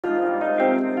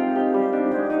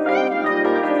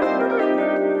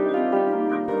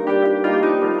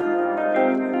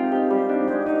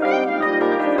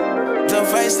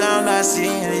I seen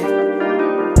it,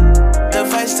 the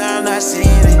first time I seen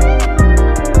it,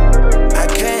 I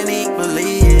can't even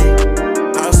believe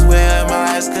it. I swear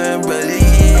my eyes couldn't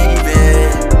believe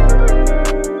it.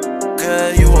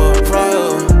 Girl, you a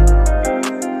pro.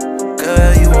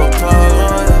 Girl, you a pro.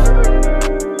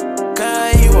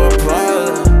 Girl, you a pro.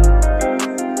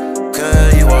 Girl,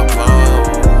 you a pro.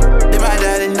 If I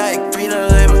die tonight, free the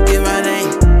label, get my name.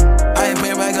 I ain't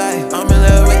been my guy, I'm in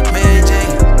love with Mary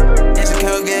Jane. It's a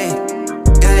cold game,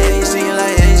 got age singing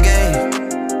like age game.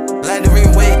 Like the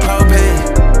ring-weight propane.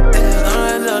 This is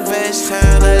on the best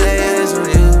time, I lay eyes on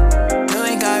you. You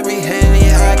ain't got me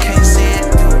handy, I can't see it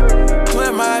through.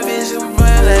 Twin my vision, but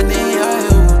I need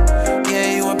you.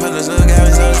 Yeah, you a puzzle, so got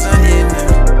me so something new.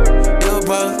 You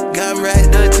both got me right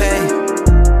to take.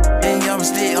 And I'm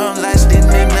still on lights in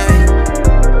the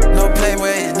night. No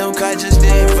playboi, no car, just the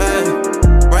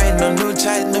vibe. Writing no new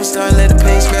chat, new start, let the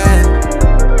pace ride.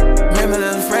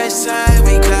 Remember the fresh time,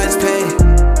 we clouds pay.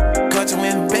 Caught you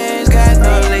in the bench, got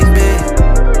no late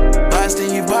bed.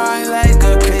 Boston, you bar like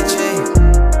a pitch,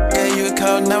 yeah, you a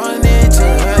cold, now I'm into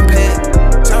her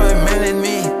pet. So it meant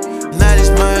me, not it's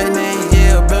my name,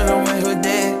 yeah, but no one who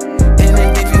dead. And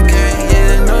then if you can,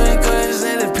 yeah, no it goes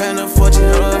in the pen of fortune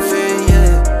or fame,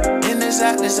 yeah. In this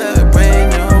act, it's a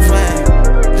brand new flame.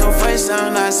 The first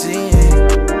time I seen it,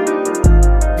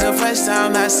 the first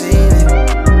time I seen it,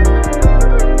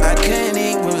 I can't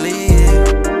even believe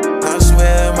it. I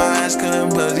swear my eyes couldn't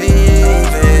believe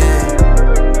it.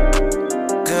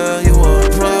 Girl, you a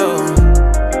pro.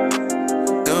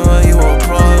 Girl, you a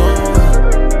pro.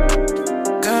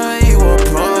 Girl, you a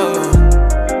pro.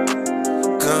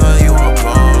 Girl, you a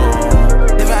pro.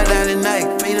 If I die tonight,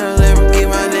 free the label, get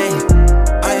my name.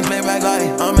 I ain't played by God,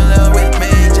 I'm in love with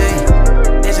Mary Jane.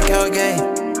 It's a cold game,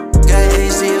 got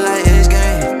AC like age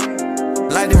game.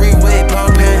 Like the ring-weight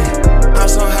propane. I'm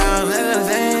so high, let it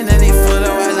land, and he full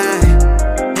of white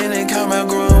line. And they come out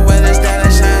groove where the style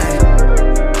shine.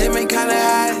 They been kinda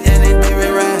high, and they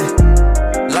been right.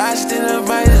 Lost in the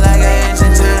body like I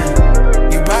ancient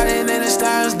time. You brought it in the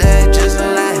stars, that just a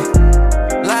lie.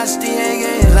 Lost the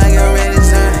game like I read it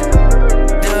time.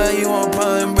 Duh, you won't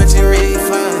pull but you really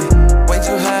fine. Way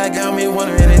too high, got me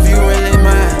wondering if you really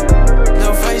mine.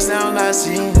 The first time I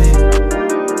seen it,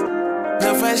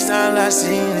 the first time I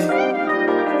seen it,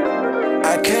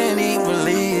 I can't even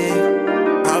believe it.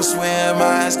 I swear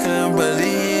my eyes couldn't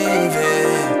believe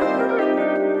it.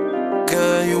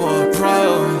 Girl, you a pro.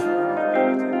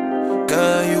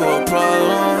 Girl, you a pro.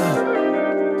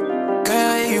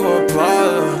 Girl, you a pro.